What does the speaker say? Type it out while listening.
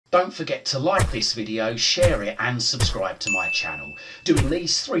Don't forget to like this video, share it and subscribe to my channel. Doing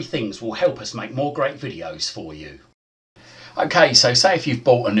these three things will help us make more great videos for you. Okay, so say if you've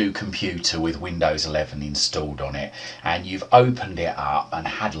bought a new computer with Windows 11 installed on it and you've opened it up and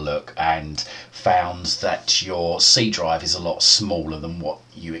had a look and found that your C drive is a lot smaller than what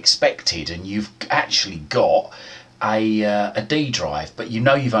you expected, and you've actually got a D drive, but you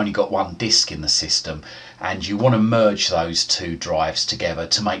know you've only got one disk in the system and you want to merge those two drives together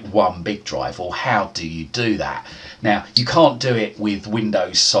to make one big drive. Or how do you do that? Now, you can't do it with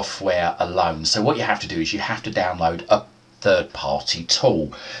Windows software alone, so what you have to do is you have to download a third-party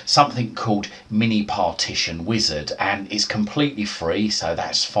tool, something called Mini Partition Wizard, and it's completely free, so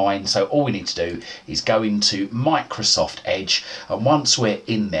that's fine. So all we need to do is go into Microsoft Edge, and once we're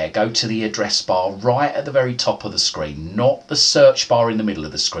in there, go to the address bar right at the very top of the screen, not the search bar in the middle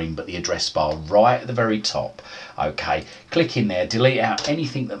of the screen, but the address bar right at the very top. Okay, click in there, delete out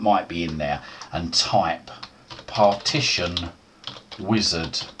anything that might be in there, and type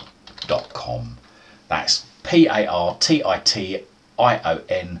partitionwizard.com. That's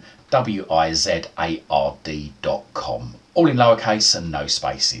partitionwizard.com, all in lowercase and no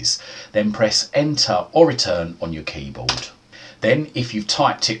spaces. Then press enter or return on your keyboard. Then if you've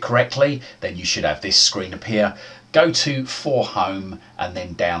typed it correctly, then you should have this screen appear. Go to For Home and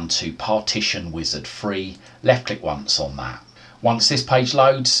then down to Partition Wizard Free. Left click once on that. Once this page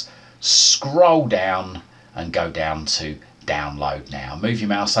loads, scroll down and go down to Download Now. Move your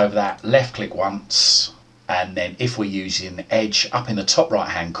mouse over that, left click once, and then if we're using Edge, up in the top right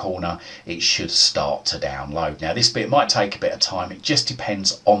hand corner it should start to download. Now this bit might take a bit of time, it just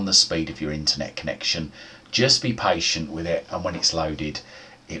depends on the speed of your internet connection. Just be patient with it, and when it's loaded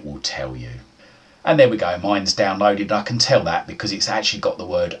it will tell you. And there we go, mine's downloaded. I can tell that because it's actually got the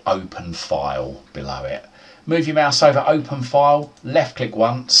word Open File below it. Move your mouse over Open File, left click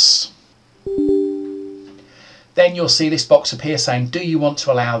once. Then you'll see this box appear saying, do you want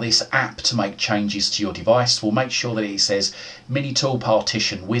to allow this app to make changes to your device? We'll make sure that it says Mini-Tool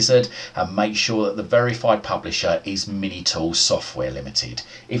Partition Wizard, and make sure that the verified publisher is Mini-Tool Software Limited.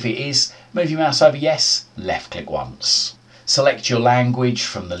 If it is, move your mouse over yes, left click once. Select your language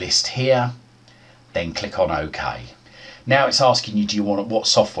from the list here, then click on OK. Now it's asking you, what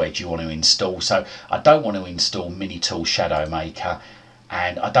software do you want to install? So I don't want to install Mini-Tool Shadow Maker,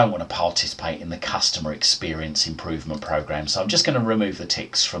 and I don't want to participate in the customer experience improvement program, so I'm just going to remove the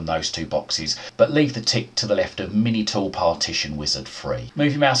ticks from those two boxes, but leave the tick to the left of Mini-Tool Partition Wizard Free.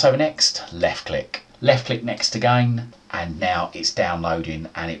 Move your mouse over next, left click next again, and now it's downloading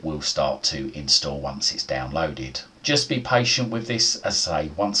and it will start to install once it's downloaded. Just be patient with this, as I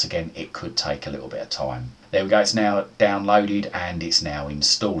say, once again it could take a little bit of time. There we go, it's now downloaded and it's now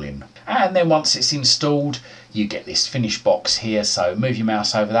installing. And then once it's installed, you get this finish box here, so move your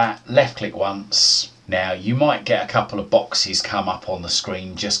mouse over that, left click once. Now you might get a couple of boxes come up on the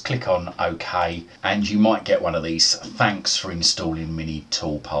screen, just click on OK, and you might get one of these, thanks for installing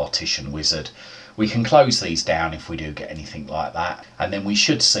Mini-Tool Partition Wizard. We can close these down if we do get anything like that, and then we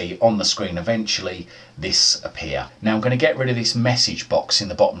should see on the screen eventually this appear. Now I'm going to get rid of this message box in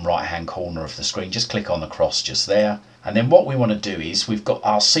the bottom right hand corner of the screen. Just click on the cross just there, and then what we want to do is, we've got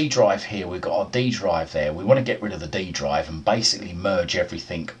our C drive here, we've got our D drive there. We want to get rid of the D drive and basically merge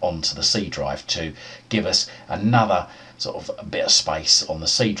everything onto the C drive to give us another sort of a bit of space on the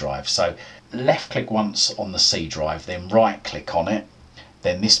C drive. So left click once on the C drive, then right click on it,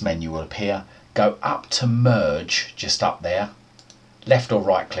 then this menu will appear. Go up to Merge, just up there, left or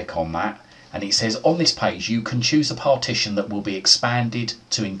right click on that, and it says on this page you can choose a partition that will be expanded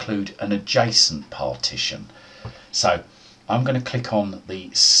to include an adjacent partition. So I'm going to click on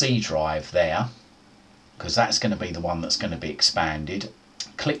the C drive there, because that's going to be the one that's going to be expanded.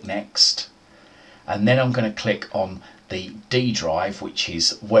 Click next, and then I'm going to click on the D drive, which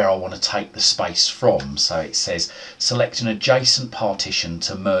is where I want to take the space from. So it says select an adjacent partition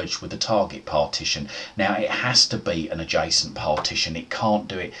to merge with the target partition. Now it has to be an adjacent partition, it can't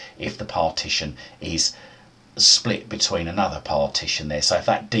do it if the partition is split between another partition there. So if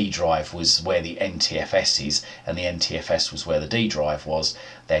that D drive was where the NTFS is and the NTFS was where the D drive was,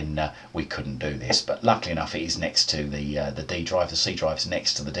 then we couldn't do this. But luckily enough it is next to the D drive. The C drive is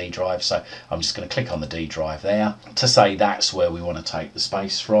next to the D drive, so I'm just going to click on the D drive there to say that's where we want to take the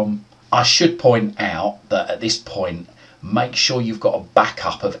space from. I should point out that at this point, make sure you've got a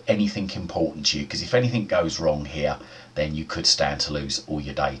backup of anything important to you, because if anything goes wrong here, then you could stand to lose all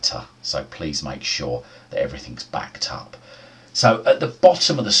your data. So please make sure that everything's backed up. So at the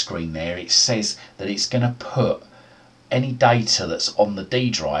bottom of the screen there, it says that it's going to put any data that's on the D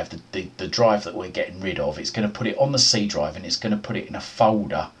drive, the drive that we're getting rid of, it's going to put it on the C drive, and it's going to put it in a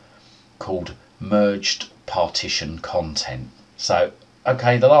folder called Merged Partition Content. So,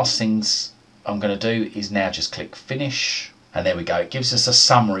 okay, the last things I'm going to do is now just click Finish. And there we go. It gives us a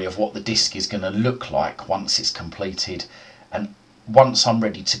summary of what the disk is going to look like once it's completed. And once I'm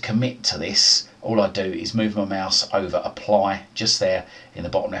ready to commit to this, all I do is move my mouse over Apply, just there in the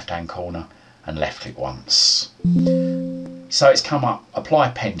bottom left hand corner, and left click once. So it's come up, Apply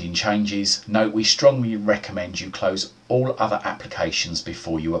Pending Changes. Note, we strongly recommend you close all other applications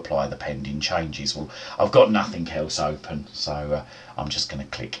before you apply the pending changes. Well, I've got nothing else open, so I'm just going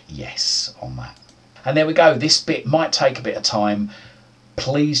to click Yes on that. And there we go. This bit might take a bit of time.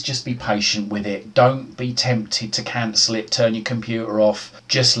 Please just be patient with it. Don't be tempted to cancel it, turn your computer off.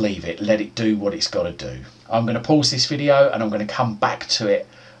 Just leave it, let it do what it's got to do. I'm going to pause this video and I'm going to come back to it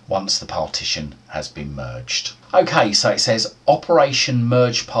once the partition has been merged. Okay, so it says Operation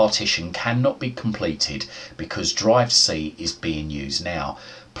Merge Partition cannot be completed because drive C is being used now.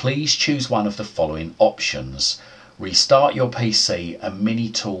 Please choose one of the following options. Restart your PC and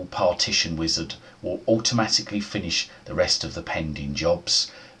Mini-Tool Partition Wizard will automatically finish the rest of the pending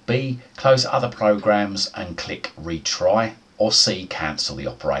jobs. B, close other programs and click Retry. Or C, cancel the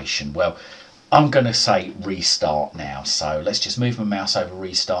operation. Well, I'm going to say restart now, so let's just move my mouse over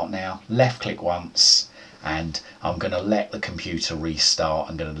restart now, left click once, and I'm going to let the computer restart.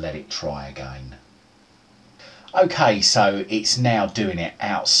 I'm going to let it try again. Okay, so it's now doing it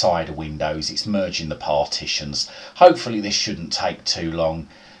outside of Windows, it's merging the partitions. Hopefully this shouldn't take too long.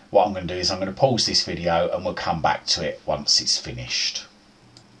 What I'm going to do is I'm going to pause this video and we'll come back to it once it's finished.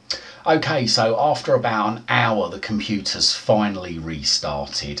 Okay, so after about an hour the computer's finally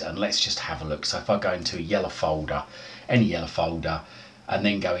restarted, and let's just have a look. So if I go into a yellow folder, any yellow folder, and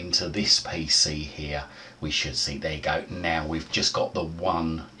then go into this PC here, we should see, there you go, now we've just got the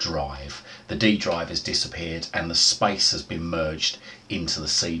one drive. The D drive has disappeared and the space has been merged into the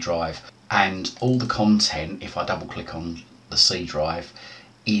C drive, and all the content, if I double click on the C drive,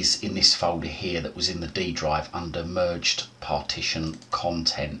 is in this folder here that was in the D drive under Merged Partition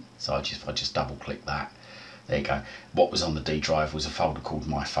Content. So if I just double click that, there you go. What was on the D drive was a folder called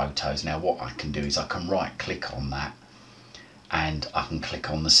My Photos. Now what I can do is I can right click on that and I can click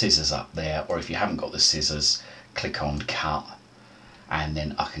on the scissors up there, or if you haven't got the scissors, click on Cut, and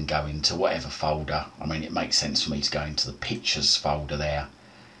then I can go into whatever folder. I mean, it makes sense for me to go into the Pictures folder there,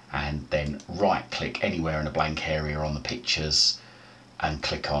 and then right click anywhere in a blank area on the pictures and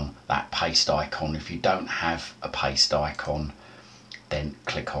click on that paste icon. If you don't have a paste icon, then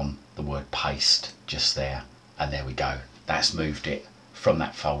click on the word paste just there, and there we go. That's moved it from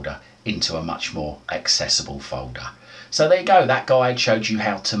that folder into a much more accessible folder. So there you go, that guide showed you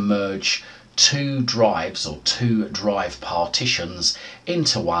how to merge two drives or two drive partitions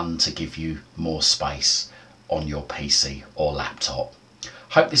into one to give you more space on your PC or laptop.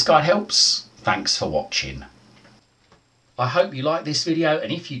 Hope this guide helps. Thanks for watching. I hope you liked this video,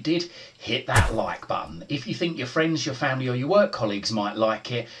 and if you did, hit that like button. If you think your friends, your family or your work colleagues might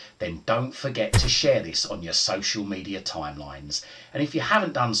like it, then don't forget to share this on your social media timelines. And if you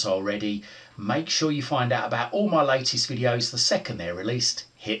haven't done so already, make sure you find out about all my latest videos the second they're released.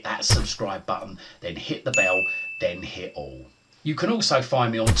 Hit that subscribe button, then hit the bell, then hit all. You can also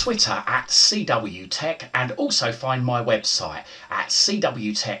find me on Twitter at CWTech, and also find my website at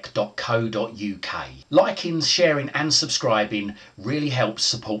cwtech.co.uk. Liking, sharing and subscribing really helps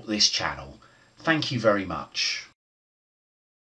support this channel. Thank you very much.